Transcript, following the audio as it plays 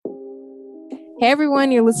Hey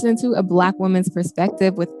everyone, you're listening to A Black Woman's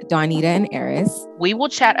Perspective with Donita and Eris. We will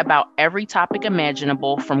chat about every topic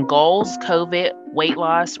imaginable from goals, COVID, weight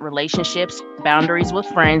loss, relationships, boundaries with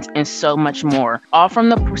friends, and so much more, all from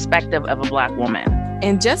the perspective of a Black woman.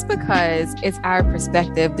 And just because it's our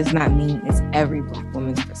perspective does not mean it's every Black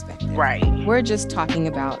woman's perspective. Right. We're just talking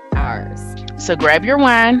about ours. So grab your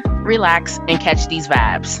wine, relax, and catch these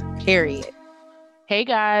vibes. Period. Hey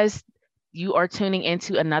guys. You are tuning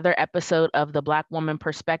into another episode of the Black Woman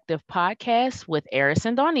Perspective podcast with Eris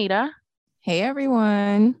and Donita. Hey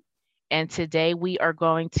everyone. And today we are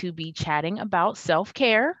going to be chatting about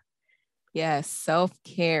self-care. Yes,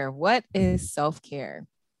 self-care. What is self-care?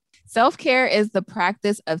 Self-care is the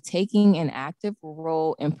practice of taking an active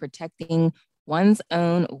role in protecting one's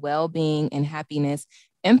own well-being and happiness,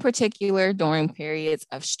 in particular during periods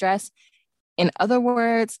of stress. In other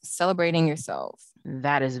words, celebrating yourself.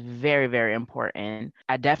 That is very, very important.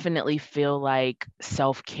 I definitely feel like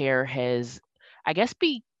self-care has, I guess,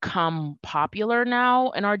 become popular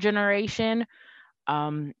now in our generation.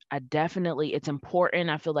 It's important.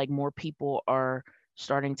 I feel like more people are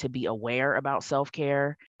starting to be aware about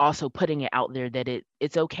self-care, also putting it out there that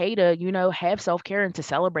it's okay to, have self-care and to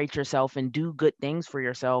celebrate yourself and do good things for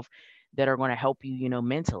yourself that are going to help you,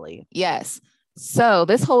 mentally. Yes. So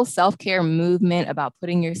this whole self-care movement about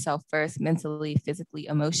putting yourself first mentally, physically,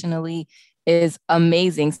 emotionally is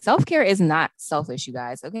amazing. Self-care is not selfish, you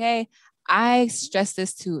guys. Okay. I stress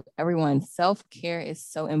this to everyone. Self-care is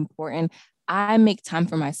so important. I make time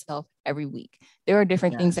for myself every week. There are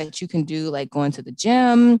different things that you can do, like going to the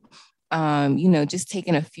gym, just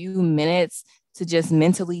taking a few minutes to just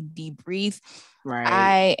mentally debrief. Right.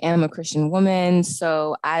 I am a Christian woman,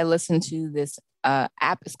 so I listen to this app.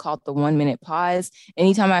 Is called the 1 minute pause.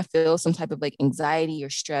 Anytime I feel some type of like anxiety or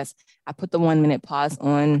stress, I put the 1 minute pause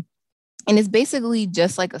on, and it's basically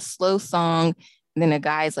just like a slow song. And then a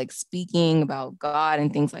guy is like speaking about God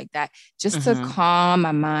and things like that, just to calm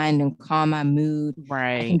my mind and calm my mood.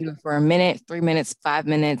 Right. I can do it for a minute, 3 minutes, 5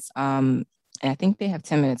 minutes. And I think they have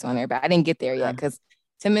 10 minutes on there, but I didn't get there yet because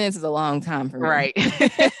 10 minutes is a long time for me. Right.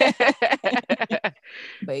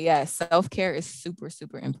 But yeah, self-care is super,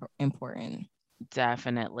 super important.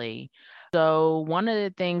 Definitely. So one of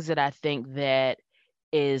the things that I think that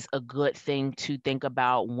is a good thing to think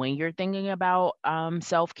about when you're thinking about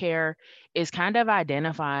self-care is kind of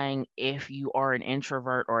identifying if you are an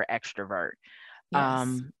introvert or extrovert.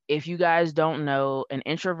 Yes. If you guys don't know, an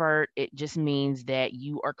introvert, it just means that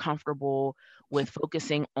you are comfortable with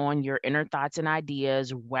focusing on your inner thoughts and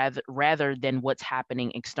ideas rather than what's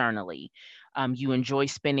happening externally. You enjoy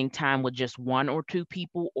spending time with just one or two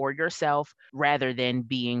people or yourself rather than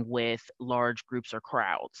being with large groups or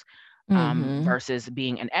crowds. Versus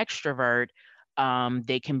being an extrovert,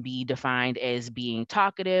 they can be defined as being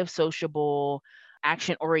talkative, sociable,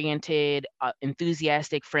 action oriented,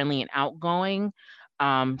 enthusiastic, friendly, and outgoing.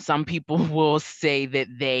 Some people will say that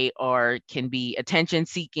they can be attention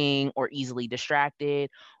seeking or easily distracted,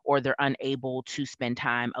 or they're unable to spend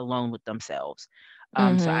time alone with themselves.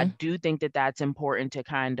 So I do think that that's important to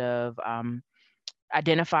kind of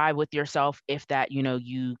identify with yourself if that,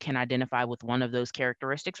 you can identify with one of those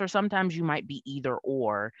characteristics, or sometimes you might be either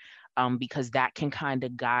or, because that can kind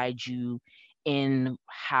of guide you in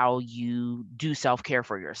how you do self-care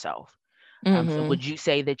for yourself. So would you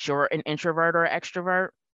say that you're an introvert or extrovert?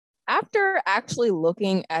 After actually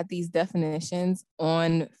looking at these definitions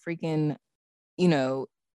on freaking,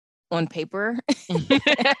 on paper,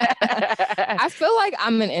 I feel like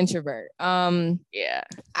I'm an introvert. Yeah.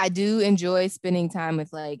 I do enjoy spending time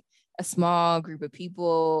with like a small group of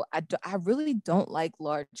people. I really don't like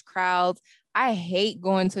large crowds. I hate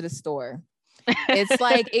going to the store. It's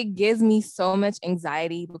like it gives me so much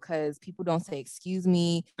anxiety because people don't say excuse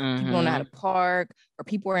me, people don't know how to park, or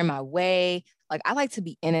people are in my way. Like I like to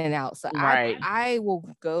be in and out. So Right. I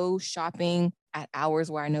will go shopping at hours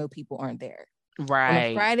where I know people aren't there. On a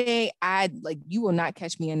Right. Friday, you will not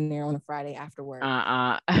catch me in there on a Friday after work.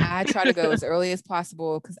 I try to go as early as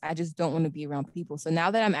possible because I just don't want to be around people. So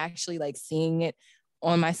now that I'm actually like seeing it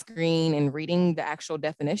on my screen and reading the actual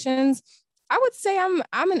definitions, I would say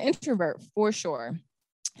I'm an introvert for sure.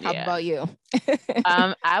 How about you?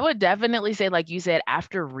 I would definitely say, like you said,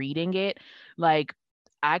 after reading it, like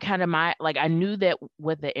I knew that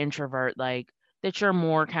with the introvert, like that you're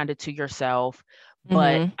more kind of to yourself,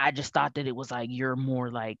 but I just thought that it was like you're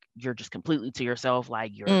more like you're just completely to yourself,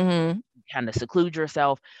 like you're kind of seclude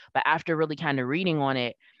yourself. But after really kind of reading on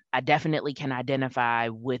it, I definitely can identify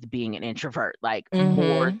with being an introvert, like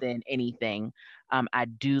more than anything. I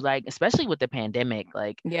do like, especially with the pandemic,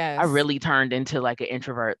 like I Yes. really turned into like an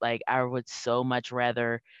introvert. Like I would so much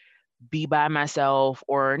rather be by myself,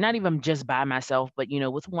 or not even just by myself, but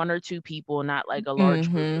with one or two people, not like a large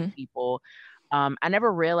group of Mm-hmm. people. I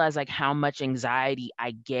never realized like how much anxiety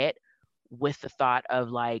I get with the thought of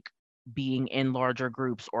like being in larger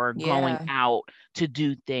groups or going Yeah. out to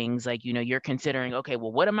do things. Like, you're considering, okay,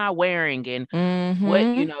 well, what am I wearing? And what,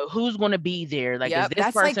 Mm-hmm. who's going to be there? Like, is Yep.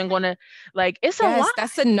 this person going to, like, it's a lot. Yes,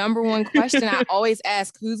 that's the number one question I always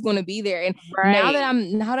ask, who's going to be there? And now that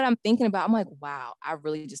Right. I'm thinking about, I'm like, wow, I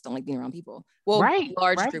really just don't like being around people. Well, Right.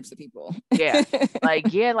 large Right. groups of people. Yeah. Like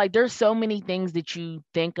there's so many things that you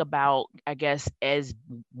think about, I guess, as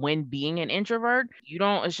when being an introvert. You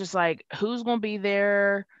don't, it's just like, who's going to be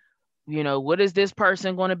there? What is this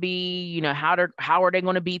person going to be? How are they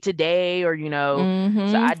going to be today? Or, so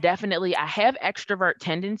Mm-hmm. I have extrovert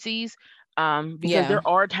tendencies, because Yeah. there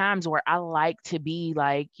are times where I like to be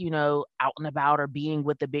like, out and about, or being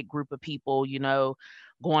with a big group of people,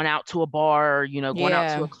 going out to a bar, or, going out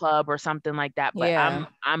to Yeah. a club or something like that. But Yeah.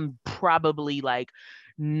 I'm probably like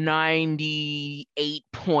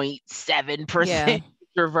 98.7% Yeah.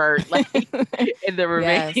 introvert, like, and the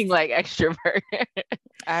Yes. remaining like extrovert.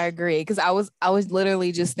 I agree. Cause I was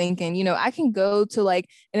literally just thinking, I can go to like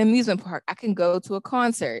an amusement park. I can go to a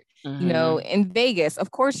concert, Mhm. in Vegas.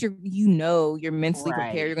 Of course you're mentally prepared.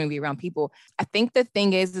 Right. You're going to be around people. I think the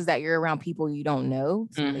thing is that you're around people you don't know.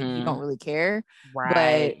 So maybe you don't Mhm. really care. But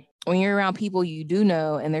Right. when you're around people you do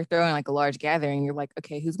know and they're throwing like a large gathering, you're like,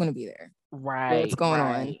 okay, who's going to be there? What's Right. going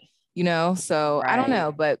on? Right. So I don't Right.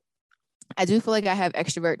 know, but I do feel like I have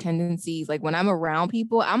extrovert tendencies. Like when I'm around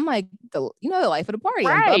people, I'm like the life of the party.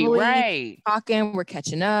 I'm Right. bubbly, Right. talking, we're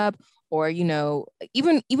catching up, or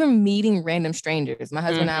even meeting random strangers. My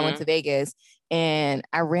husband and I went Mhm. to Vegas and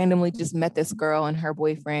I randomly just met this girl and her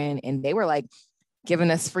boyfriend, and they were like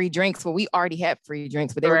giving us free drinks. Well, we already had free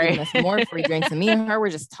drinks, but they were Right. giving us more free drinks. And me and her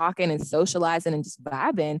were just talking and socializing and just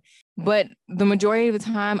vibing. But the majority of the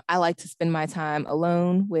time, I like to spend my time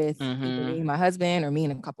alone with either me Mhm. and my husband, or me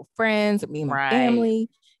and a couple friends, or me and my Right. family.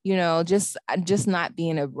 Just not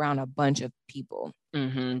being around a bunch of people.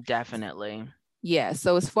 Mhm. Definitely. Yeah.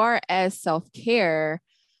 So as far as self care,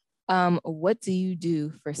 what do you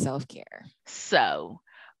do for self care? So,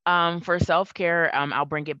 for self-care, I'll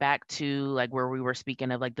bring it back to like where we were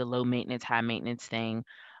speaking of like the low maintenance, high maintenance thing.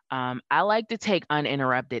 I like to take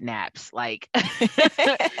uninterrupted naps. Like,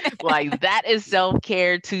 like that is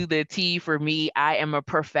self-care to the T for me. I am a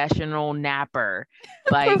professional napper.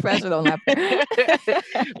 Like, Professional napper.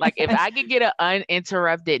 like if I could get an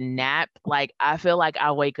uninterrupted nap, like I feel like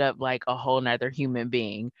I wake up like a whole nother human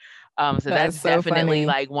being. So That's that's so definitely funny.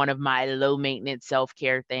 like one of my low maintenance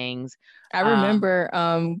self-care things. I Um, remember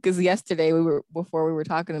because yesterday before we were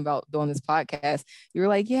talking about doing this podcast, you were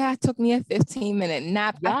like, yeah, it took me a 15-minute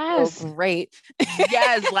nap. I feel yes, great.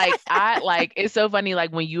 yes, like it's so funny.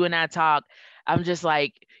 Like when you and I talk, I'm just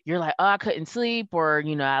like, you're like, oh, I couldn't sleep, or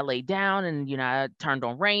I laid down and I turned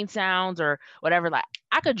on rain sounds or whatever. Like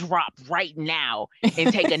I could drop right now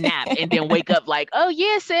and take a nap and then wake up like, oh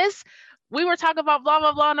yeah, sis. We were talking about blah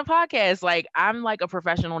blah blah on the podcast. Like I'm like a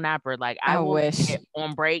professional napper. Like I I will wish. get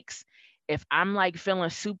on breaks. If I'm like feeling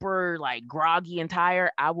super like groggy and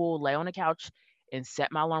tired, I will lay on the couch and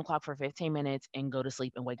set my alarm clock for 15 minutes and go to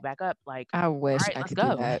sleep and wake back up. Like, I all wish right, I let's could do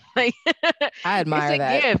go. that. Like, I it's admire a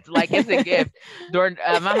that. gift. Like, it's a gift. During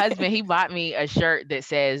my husband, he bought me a shirt that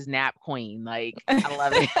says "Nap Queen." Like, I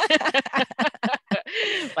love it.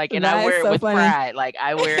 Like, and I That is wear it so with funny. pride. Like,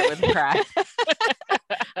 I wear it with pride.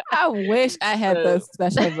 I wish I had So, those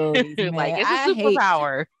special abilities, like, man. it's a I hate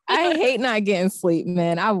superpower. I hate not getting sleep,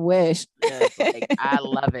 man. I wish. Yes, like I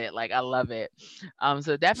love it. Like I love it.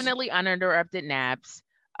 So definitely uninterrupted naps.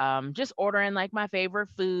 Just ordering like my favorite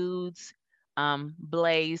foods.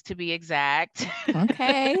 Blaze to be exact.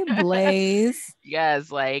 Okay, Blaze.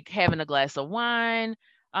 Yes, like having a glass of wine.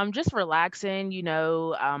 Just relaxing,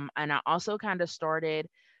 and I also kind of started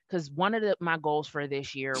because one of my goals for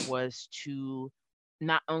this year was to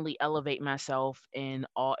not only elevate myself in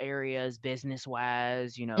all areas, business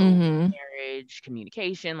wise, Mm-hmm. marriage,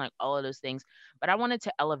 communication, like all of those things, but I wanted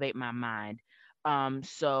to elevate my mind.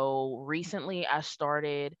 So recently I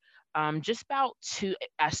started I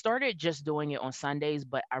started just doing it on Sundays,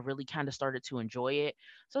 but I really kind of started to enjoy it.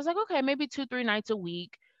 So I was like, okay, maybe 2, 3 nights a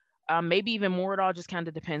week, maybe even more. It all just kind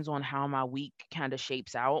of depends on how my week kind of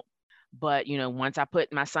shapes out. But once I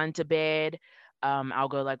put my son to bed, I'll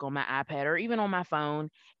go like on my iPad or even on my phone,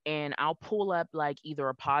 and I'll pull up like either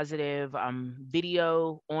a positive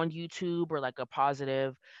video on YouTube or like a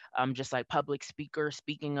positive, just like public speaker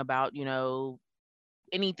speaking about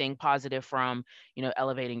anything positive from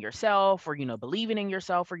elevating yourself or believing in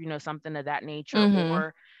yourself or something of that nature, Mm-hmm.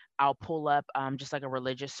 or I'll pull up just like a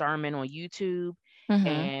religious sermon on YouTube,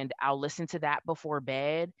 Mm-hmm. and I'll listen to that before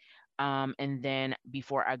bed. And then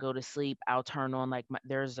before I go to sleep, I'll turn on like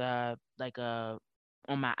there's a like a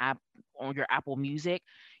on my app, on your Apple Music.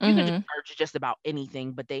 You can just Mm-hmm. search just about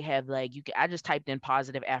anything, but they have like you can I just typed in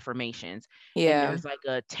positive affirmations, and Yeah. there's like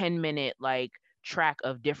a 10-minute like track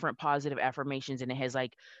of different positive affirmations, and it has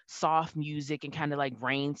like soft music and kind of like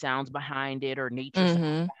rain sounds behind it or nature sounds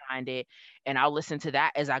Mm-hmm. behind it, and I'll listen to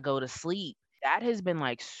that as I go to sleep. That has been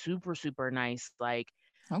like super super nice, like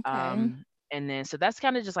Okay. um and then so that's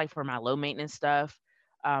kind of just like for my low maintenance stuff.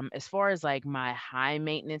 As far as like my high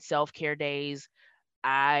maintenance self-care days,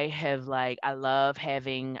 I love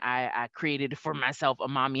having I created for myself a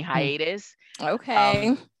mommy Mm. hiatus. Um,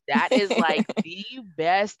 Okay. that is like the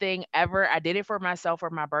best thing ever. I did it for myself for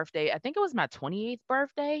my birthday. I think it was my 28th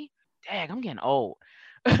birthday. Dang, I'm getting old.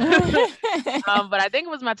 But I think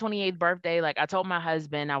it was my 28th birthday. Like I told my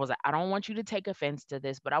husband, I was like, I don't want you to take offense to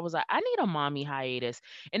this, but I was like, I need a mommy hiatus.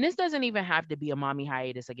 And this doesn't even have to be a mommy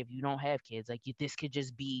hiatus. Like if you don't have kids, like this could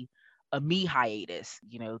just be a me hiatus,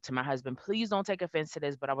 to my husband, please don't take offense to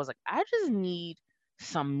this. But I was like, I just need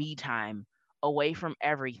some me time away from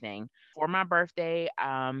everything. For my birthday,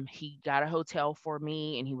 he got a hotel for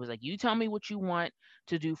me, and he was like, you tell me what you want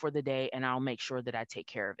to do for the day and I'll make sure that I take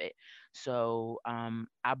care of it. So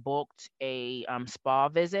I booked a spa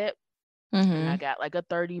visit, and I Mm-hmm. got like a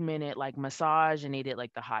 30-minute like massage, and they did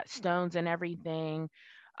like the hot stones and everything.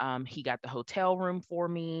 He got the hotel room for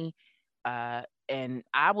me. Uh, and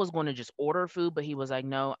I was going to just order food, but he was like,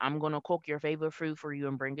 no, I'm going to cook your favorite food for you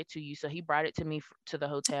and bring it to you. So he brought it to me to the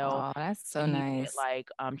hotel, Oh, that's so and he did nice. like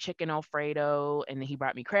chicken Alfredo, and then he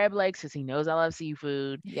brought me crab legs because he knows I love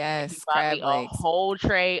seafood. And he Yes, bought crab me a legs. whole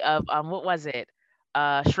tray of what was it?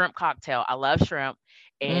 Shrimp cocktail. I love shrimp.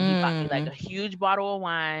 And he bought me like a Mm. huge bottle of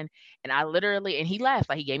wine, and I literally and he left.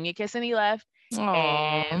 Like he gave me a kiss and he left.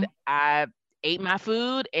 And Oh. I ate my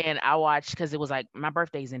food and I watched, because it was like my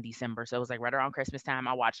birthday's in December, so it was like right around Christmas time.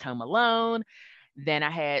 I watched Home Alone. Then I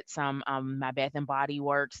had some my Bath and Body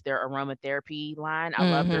Works, their aromatherapy line. I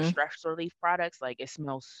love their Mm-hmm. stress relief products. Like it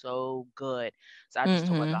smells so good. So I just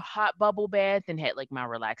took like a Mm-hmm. hot bubble bath and had like my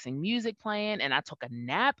relaxing music playing, and I took a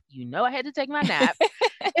nap. I had to take my nap.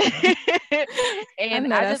 I And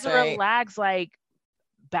know I that's just right. relaxed like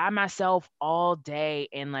by myself all day.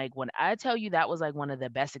 And like when I tell you that was like one of the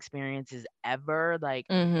best experiences ever, like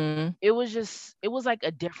Mm-hmm. it was like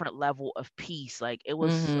a different level of peace. Like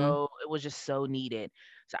Mm-hmm. it was just so needed.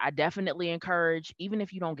 So I definitely encourage, even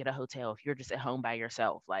if you don't get a hotel, if you're just at home by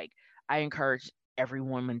yourself, like I encourage every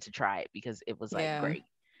woman to try it because it was like Yeah. great.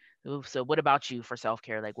 So what about you for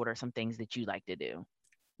self-care? Like what are some things that you like to do?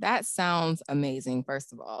 That sounds amazing,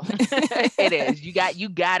 first of all. It is. You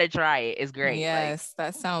got to try it. It's great. Like Yes,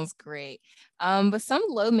 that sounds great. But some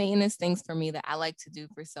low maintenance things for me that I like to do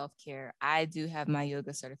for self-care. I do have my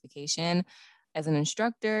yoga certification as an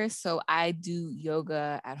instructor. So I do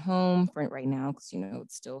yoga at home for right now because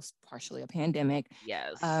it's still partially a pandemic.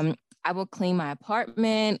 yes. Um, I will clean my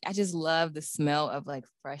apartment. I just love the smell of like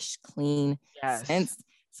fresh, clean Yes. scents.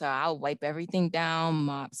 So I'll wipe everything down,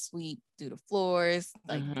 mop, sweep, do the floors,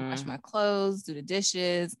 like wash Mhm. my clothes, do the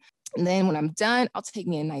dishes. And then when I'm done, I'll take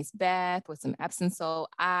me a nice bath with some Epsom salt.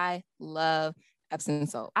 I love Epsom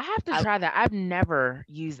salt. I have to I try that. I've never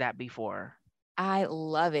used that before. I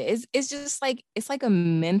love it. It's just like it's like a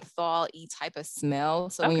menthol-y type of smell.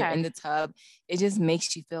 So when you're in Okay. the tub, it just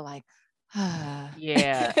makes you feel like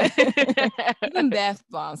Yeah. even bath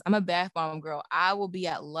bombs. I'm a bath bomb girl. I will be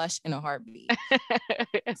at Lush in a heartbeat.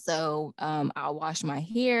 So I'll wash my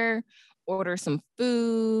hair, order some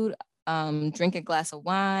food, drink a glass of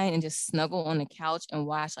wine, and just snuggle on the couch and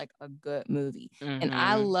watch like a good movie. And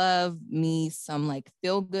I Mhm. love me some like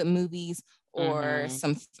feel good movies or Mhm.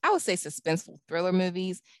 some, I would say, suspenseful thriller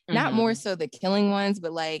movies. Not more Mhm. so the killing ones,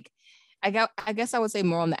 but like I guess I would say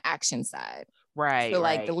more on the action side. Right, So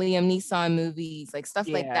like the right. Liam Neeson movies, like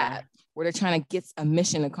stuff like Yeah. that, where they're trying to get a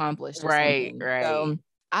mission accomplished or Right, something. right. So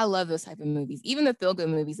I love those type of movies. Even the feel good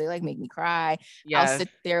movies, they like make me cry. I'll Yes. sit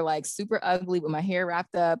there like super ugly with my hair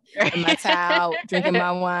wrapped up in my towel, drinking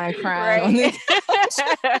my wine, crying on Right. the couch.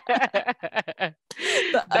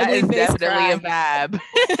 The That ugly is face definitely a cry. vibe.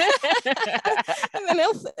 And then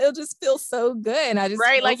it'll just feel so good. And I just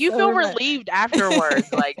Right, feel like you so feel relieved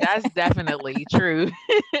afterwards. Like that's definitely true.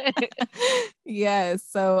 yes.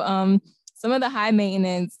 So some of the high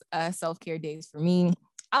maintenance self-care days for me,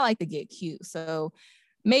 I like to get cute. So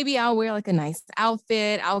maybe I'll wear like a nice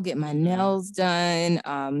outfit. I'll get my Mhm. nails done.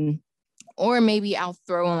 Or maybe I'll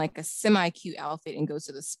throw on like a semi-cute outfit and go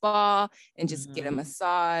to the spa and just get a Mhm.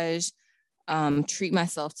 massage, treat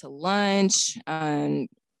myself to lunch.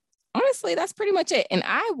 honestly, that's pretty much it. And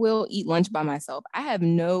I will eat lunch by myself. I have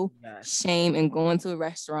no Yes. shame in going to a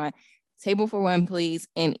restaurant, table for one, please,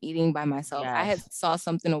 and eating by myself. I had Yes. saw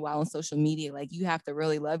something a while on social media, like you have to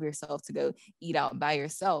really love yourself to go eat out by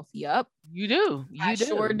yourself. Yup, You do. I You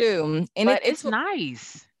sure do. do. And But it it's took,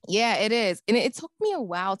 nice. yeah, it is. And it took me a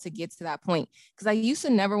while to get to that point because I used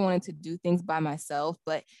to never wanted to do things by myself.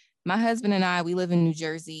 But my husband and I, we live in New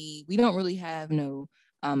Jersey. We don't really have no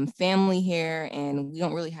family here, and we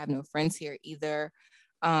don't really have no friends here either.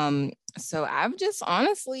 So I've just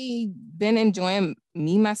honestly been enjoying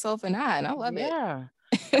me, myself, and I love it. Yeah.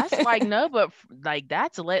 That's like no, but like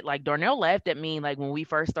that's lit. Like Darnell laughed at me like when we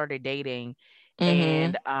first started dating, Mm-hmm.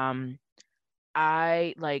 and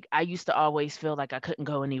I used to always feel like I couldn't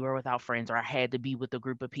go anywhere without friends or I had to be with a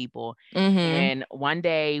group of people. Mm-hmm. And one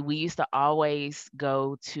day we used to always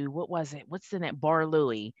go to what was it? What's the name? Bar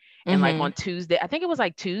Louie. And like Mm-hmm. on Tuesday, I think it was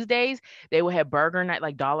like Tuesdays, they would have burger night,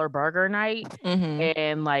 like dollar burger night. Mm-hmm.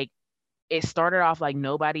 And like it started off like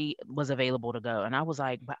nobody was available to go. And I was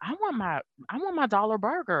like, but I want my dollar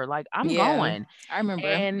burger. Like I'm Yeah, going. I remember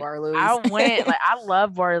And Bar I Louie's. went like I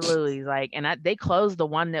love Bar Louie's, like, and they closed the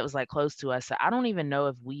one that was like close to us. So I don't even know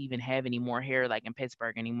if we even have any more here, like in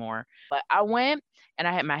Pittsburgh anymore. But I went and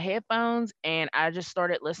I had my headphones and I just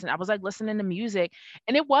started listening. I was like listening to music,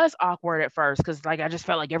 and it was awkward at first because like I just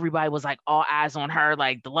felt like everybody was like all eyes on her,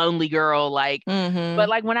 like the lonely girl, like. But Mm-hmm.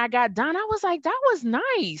 like when I got done, I was like, that was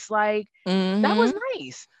nice, like that was Mm-hmm.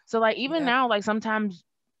 nice. So like even Yep. now, like sometimes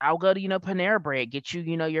I'll go to, Panera Bread, get you,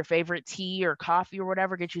 your favorite tea or coffee or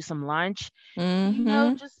whatever, get you some lunch,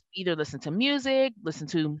 Mm-hmm. just either listen to music, listen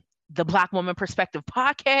to the Black Woman Perspective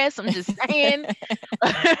podcast. I'm just saying,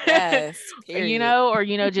 Yes, period.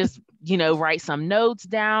 or, just, write some notes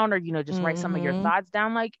down or, just write some of your Mm-hmm. thoughts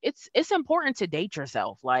down. Like it's important to date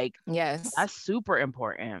yourself. Like Yes, that's super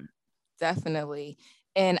important. definitely.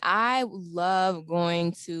 And I love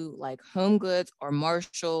going to like Home Goods or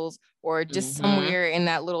Marshalls or just Mhm. somewhere in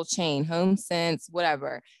that little chain, Home Sense,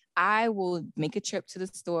 whatever. I will make a trip to the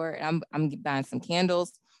store and I'm buying some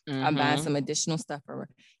candles. I'm buying Mhm. some additional stuff for,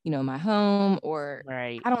 my home, or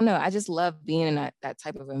Right. I don't know. I just love being in that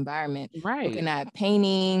type of environment, Right. looking at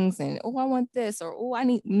paintings and, oh, I want this, or, oh, I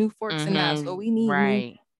need new forks and knives, or Mhm. we need new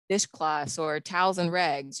Right. dishcloths or towels and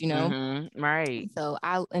rags. Mhm. Right. So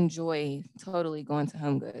I enjoy totally going to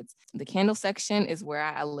Home Goods. The candle section is where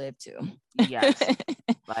I live too. Yes.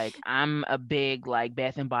 Like I'm a big like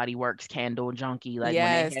Bath and Body Works candle junkie. Like when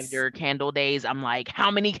they have Yes. their candle days, I'm like, how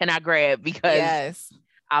many can I grab? Because Yes.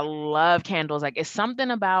 I love candles. Like it's something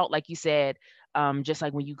about, like you said, just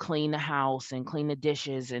like when you clean the house and clean the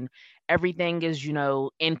dishes and everything is,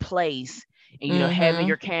 in place and having Mm-hmm.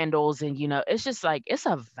 your candles and it's just like it's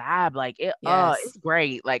a vibe. Like Yes. it's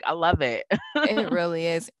great. Like I love it. It really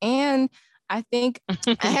is. And I think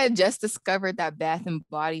I had just discovered that Bath and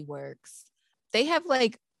Body Works, they have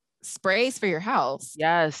like sprays for your house.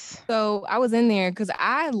 Yes. So I was in there because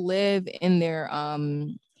I live in their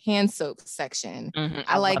hand soap section. I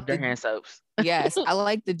I like love their hand soaps. yes, I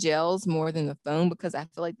like the gels more than the foam because I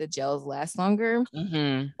feel like the gels last longer.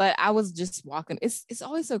 Mhm. But I was just walking. It's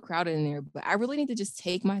always so crowded in there, but I really need to just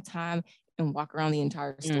take my time and walk around the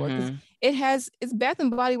entire store because Mhm. it's Bath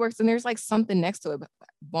and Body Works and there's like something next to it.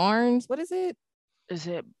 Barnes, what is it? Is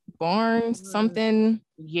it Barnes something.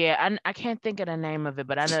 Yeah, I can't think of the name of it,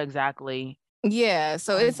 but I know exactly. Yeah,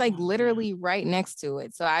 so it's like Yeah. literally right next to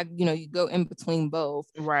it. So you go in between both.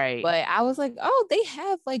 Right. But I was like, oh, they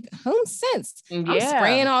have like Home Sense. I'm Yeah.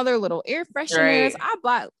 spraying all their little air fresheners. Right. I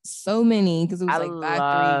bought so many because it was I like buy three,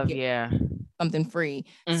 love, get yeah. something free.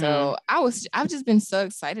 Mhm. So I've just been so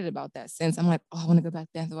excited about that since. I'm like, oh, I want to go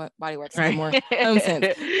back to Bath and Body Works and get Right. more Home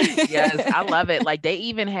Sense. Yes, I love it. Like they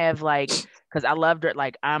even have like, because I loved it.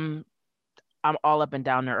 Like I'm all up and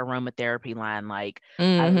down their aromatherapy line. Like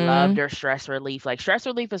I love Mm-hmm. their stress relief. Like stress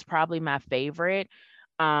relief is probably my favorite.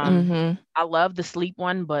 Um, Mm-hmm. I love the sleep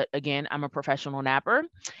one, but again, I'm a professional napper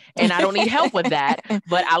and I don't need help with that.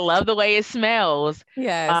 But I love the way it smells. Um,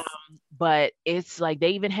 Yes. but it's like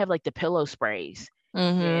they even have like the pillow sprays.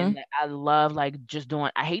 Mm-hmm. And I love like just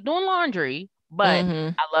doing, I hate doing laundry, but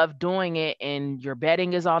Mm-hmm. I love doing it and your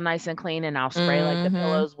bedding is all nice and clean and I'll spray like the Mm-hmm.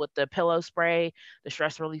 pillows with the pillow spray, the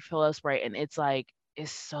stress relief pillow spray, and it's like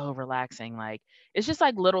it's so relaxing. Like it's just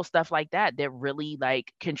like little stuff like that that really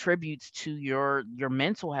like contributes to your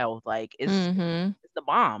mental health. Like Mm-hmm. it's the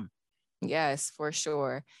bomb. Yes, for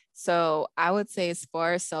sure. So I would say, as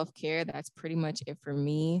far as self care, that's pretty much it for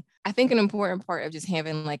me. I think an important part of just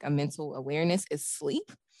having like a mental awareness is sleep.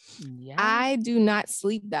 Yeah. I do not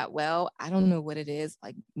sleep that well. I don't know what it is.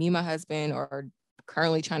 Like me and my husband are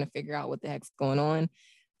currently trying to figure out what the heck's going on.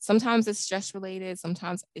 sometimes it's stress related,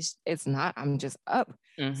 sometimes it's not. I'm just up.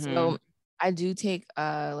 Mm-hmm. So I do take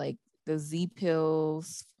like the Z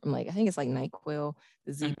pills from like, I think it's like NyQuil,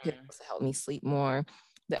 the Z pills Mm-hmm. to help me sleep more.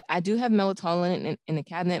 I do have melatonin in the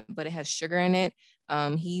cabinet, but it has sugar in it.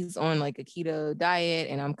 He's on like a keto diet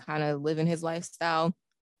and I'm kind of living his lifestyle.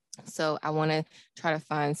 So I want to try to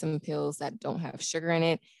find some pills that don't have sugar in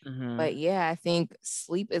it. Mm-hmm. But yeah, I think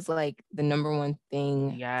sleep is like the number one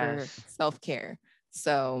thing for Yes, self-care.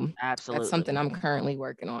 So that's something absolutely. I'm currently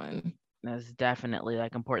working on. That's definitely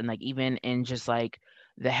like important. Like even in just like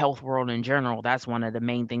the health world in general, that's one of the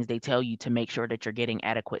main things they tell you to make sure that you're getting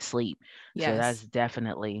adequate sleep. So that's Yes.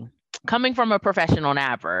 definitely coming from a professional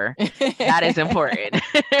napper, that is important.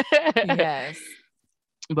 Yes.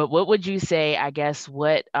 But what would you say, I guess,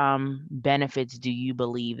 what benefits do you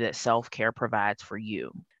believe that self-care provides for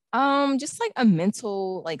you? Just like a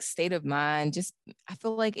mental like state of mind. Just I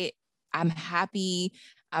feel like I'm happy,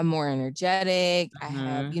 I'm more energetic, I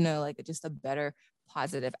have, Hmm. like just a better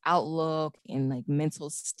positive outlook and like mental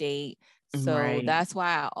state. So Right. that's why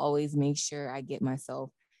I always make sure I get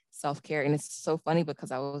myself self-care. And it's so funny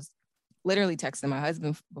because I was literally texting my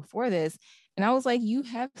husband before this and I was like, "You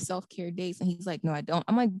have self-care days." And he's like, "No, I don't."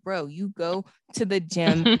 I'm like, "Bro, you go to the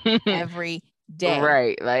gym every day.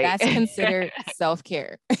 Right. Like That's considered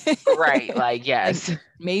self-care." right. Like Like yes.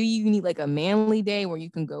 maybe you need like a manly day where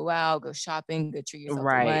you can go out, go shopping, go treat yourself to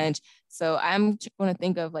Right. lunch. So I'm going to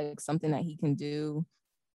think of like something that he can do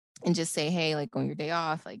and just say, "Hey, like on your day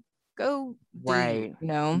off, like go do Right.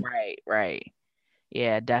 you?" Right. Right.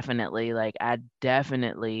 Yeah, definitely. Like I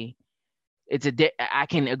definitely I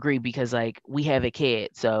can agree because like we have a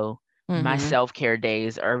kid, so my Mhm. self-care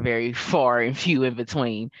days are very far and few in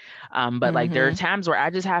between. But like there are Mhm. times where I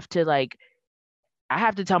just have to like I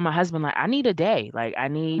have to tell my husband like I need a day. Like I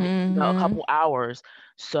need, a Mhm. couple hours.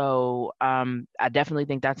 So I definitely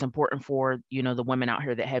think that's important for, the women out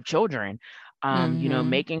here that have children. Mhm.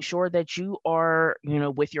 Making sure that you are,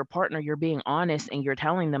 with your partner, you're being honest and you're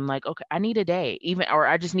telling them like, okay, I need a day, even or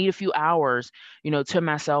I just need a few hours, to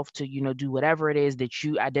myself to, do whatever it is that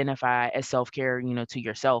you identify as self-care, to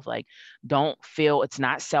yourself. Like don't feel it's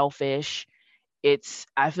not selfish.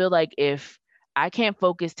 I feel like if I can't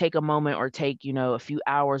focus, take a moment or take, a few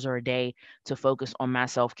hours or a day to focus on my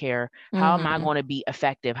self-care, how am I Mhm. going to be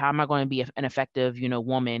effective? How am I going to be an effective,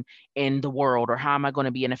 woman in the world? Or how am I going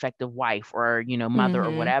to be an effective wife or, mother or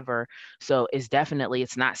Mhm. whatever? So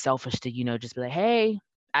it's not selfish to, just be like, hey,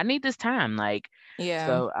 I need this time. Like, Yeah.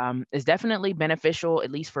 so it's definitely beneficial,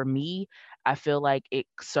 at least for me. I feel like it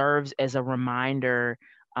serves as a reminder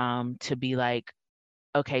to be like,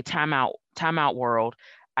 okay, time out world.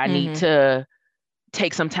 I need Mhm. to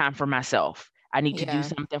take some time for myself. I need to do Yeah.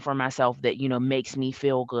 something for myself that, makes me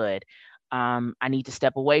feel good. I need to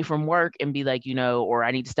step away from work and be like, or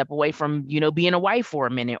I need to step away from, being a wife for a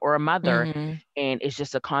minute or a mother. Mhm. And it's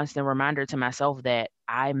just a constant reminder to myself that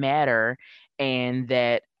I matter and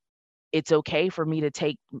that it's okay for me to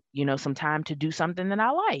take, some time to do something that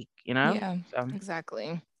I like. Yeah, So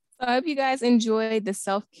exactly. So I hope you guys enjoyed the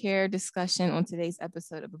self-care discussion on today's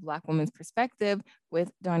episode of the Black Woman's Perspective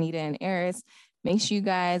with Donita and Eris. Make sure you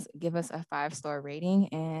guys give us a 5-star rating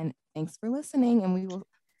and thanks for listening. And we will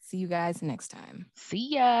see you guys next time.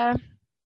 see ya.